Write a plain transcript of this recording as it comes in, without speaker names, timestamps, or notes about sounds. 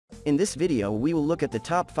In this video we will look at the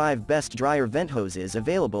top 5 best dryer vent hoses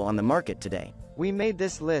available on the market today. We made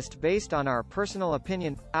this list based on our personal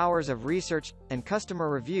opinion, hours of research, and customer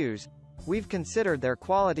reviews. We've considered their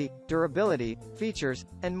quality, durability, features,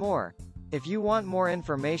 and more. If you want more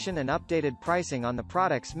information and updated pricing on the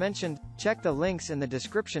products mentioned, check the links in the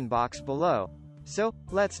description box below. So,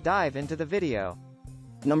 let's dive into the video.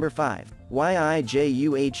 Number 5.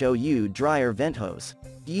 YIJUHOU Dryer Vent Hose.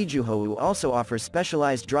 YIJUHOU also offers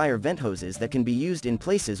specialized dryer vent hoses that can be used in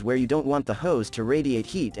places where you don't want the hose to radiate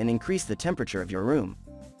heat and increase the temperature of your room.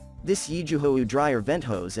 This YIJUHOU dryer vent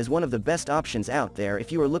hose is one of the best options out there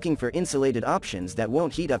if you are looking for insulated options that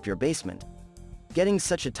won't heat up your basement. Getting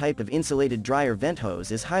such a type of insulated dryer vent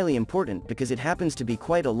hose is highly important because it happens to be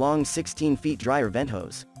quite a long 16 feet dryer vent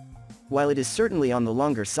hose. While it is certainly on the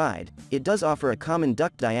longer side, it does offer a common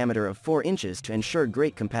duct diameter of 4 inches to ensure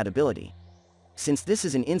great compatibility. Since this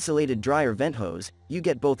is an insulated dryer vent hose, you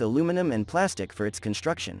get both aluminum and plastic for its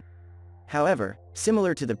construction. However,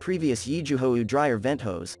 similar to the previous YIJUHOU dryer vent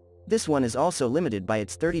hose, this one is also limited by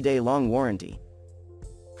its 30-day long warranty.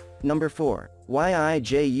 Number 4.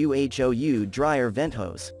 YIJUHOU Dryer Vent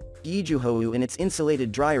Hose. YIJUHOU and its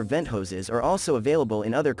insulated dryer vent hoses are also available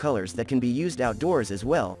in other colors that can be used outdoors as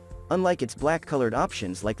well, unlike its black-colored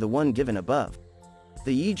options like the one given above.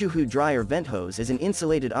 The YIJUHOU dryer vent hose is an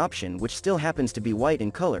insulated option which still happens to be white in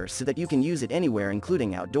color so that you can use it anywhere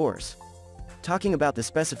including outdoors. Talking about the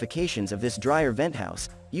specifications of this dryer vent house,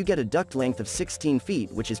 you get a duct length of 16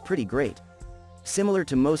 feet which is pretty great. Similar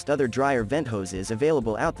to most other dryer vent hoses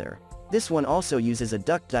available out there, this one also uses a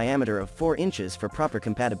duct diameter of 4 inches for proper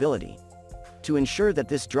compatibility. To ensure that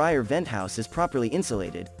this dryer vent house is properly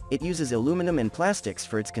insulated, it uses aluminum and plastics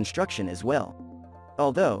for its construction as well.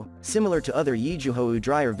 Although, similar to other YIJUHOU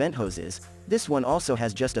dryer vent hoses, this one also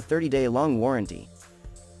has just a 30-day long warranty.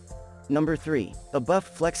 Number 3. Abuff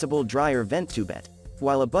Flexible Dryer Vent Tubet.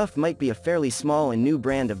 While Abuff might be a fairly small and new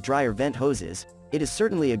brand of dryer vent hoses, it is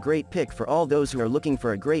certainly a great pick for all those who are looking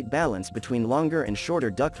for a great balance between longer and shorter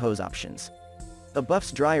duct hose options.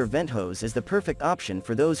 Abuff's dryer vent hose is the perfect option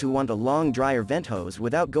for those who want a long dryer vent hose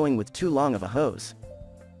without going with too long of a hose.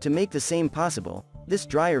 To make the same possible, this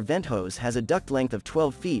dryer vent hose has a duct length of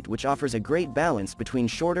 12 feet which offers a great balance between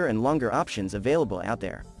shorter and longer options available out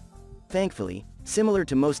there. Thankfully, similar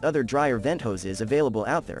to most other dryer vent hoses available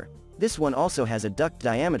out there, this one also has a duct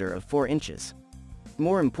diameter of 4 inches.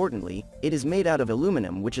 More importantly, it is made out of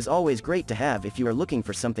aluminum, which is always great to have if you are looking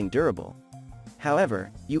for something durable.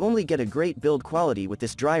 However, you only get a great build quality with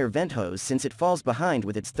this dryer vent hose since it falls behind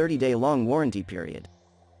with its 30-day long warranty period.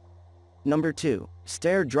 Number 2.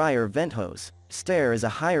 STERR Dryer Vent Hose. STERR is a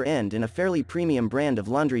higher-end and a fairly premium brand of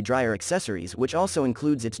laundry dryer accessories which also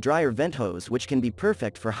includes its dryer vent hose which can be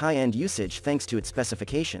perfect for high-end usage thanks to its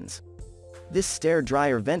specifications. This STERR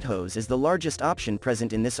dryer vent hose is the largest option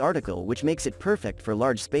present in this article which makes it perfect for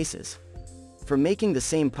large spaces. For making the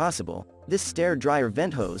same possible, this STERR dryer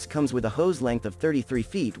vent hose comes with a hose length of 33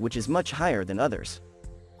 feet which is much higher than others.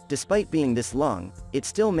 Despite being this long, it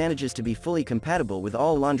still manages to be fully compatible with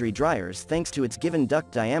all laundry dryers thanks to its given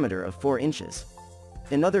duct diameter of 4 inches.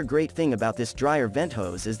 Another great thing about this dryer vent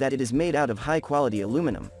hose is that it is made out of high-quality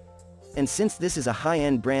aluminum. And since this is a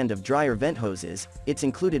high-end brand of dryer vent hoses, its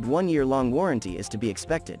included 1-year-long warranty is to be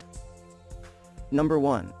expected. Number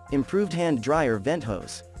 1. Improvedhand Dryer Vent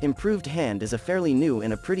Hose. Improvedhand is a fairly new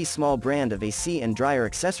and a pretty small brand of AC and dryer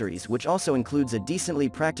accessories which also includes a decently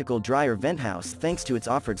practical dryer vent house thanks to its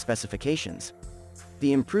offered specifications.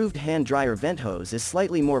 The Improvedhand dryer vent hose is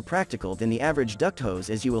slightly more practical than the average duct hose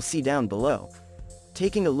as you will see down below.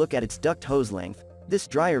 Taking a look at its duct hose length, this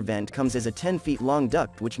dryer vent comes as a 10 feet long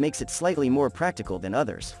duct which makes it slightly more practical than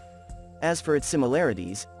others. As for its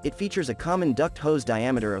similarities, it features a common duct hose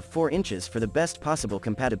diameter of 4 inches for the best possible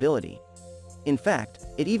compatibility. In fact,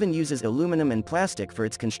 it even uses aluminum and plastic for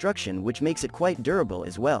its construction which makes it quite durable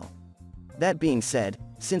as well. That being said,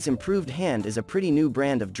 since Improvedhand is a pretty new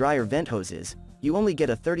brand of dryer vent hoses, you only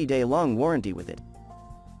get a 30-day long warranty with it.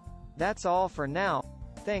 That's all for now.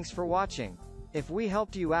 Thanks for watching. If we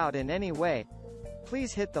helped you out in any way,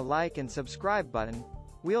 please hit the like and subscribe button.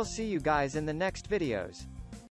 We'll see you guys in the next videos.